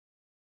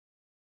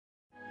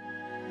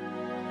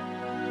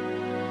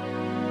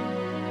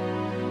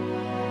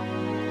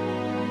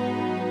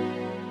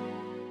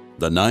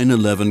the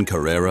 911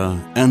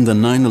 Carrera and the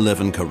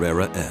 911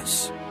 Carrera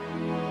S.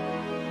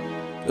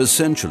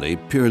 Essentially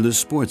peerless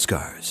sports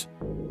cars,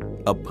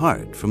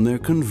 apart from their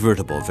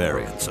convertible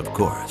variants, of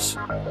course.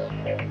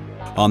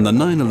 On the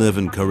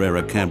 911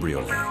 Carrera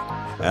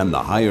Cabriolet and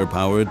the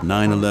higher-powered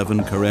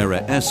 911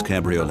 Carrera S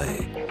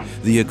Cabriolet,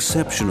 the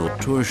exceptional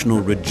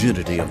torsional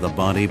rigidity of the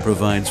body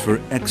provides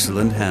for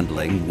excellent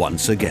handling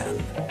once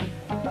again.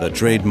 The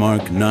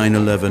trademark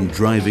 911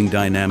 driving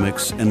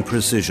dynamics and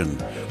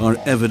precision are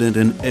evident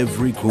in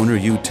every corner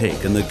you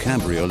take in the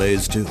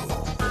cabriolets too.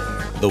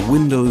 The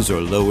windows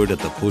are lowered at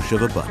the push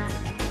of a button.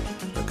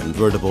 The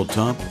convertible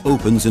top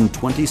opens in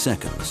 20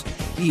 seconds,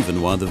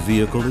 even while the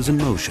vehicle is in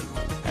motion,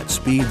 at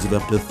speeds of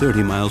up to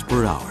 30 miles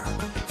per hour,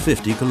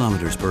 50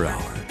 kilometers per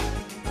hour.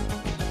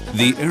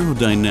 The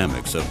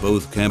aerodynamics of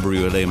both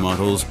cabriolet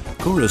models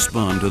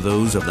correspond to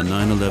those of the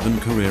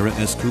 911 Carrera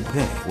S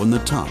Coupe when the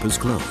top is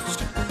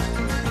closed.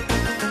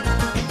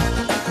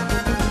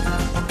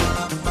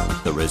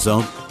 The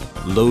result?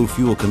 Low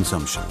fuel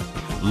consumption,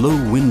 low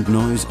wind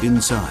noise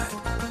inside,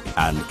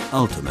 and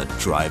ultimate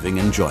driving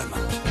enjoyment.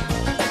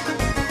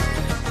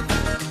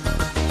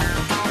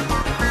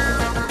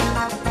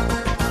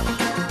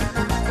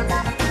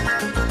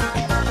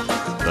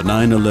 The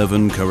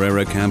 911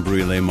 Carrera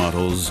Cabriolet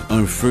models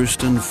are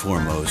first and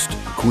foremost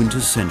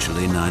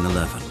quintessentially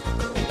 911.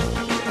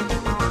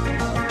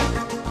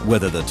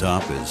 Whether the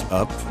top is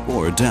up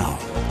or down,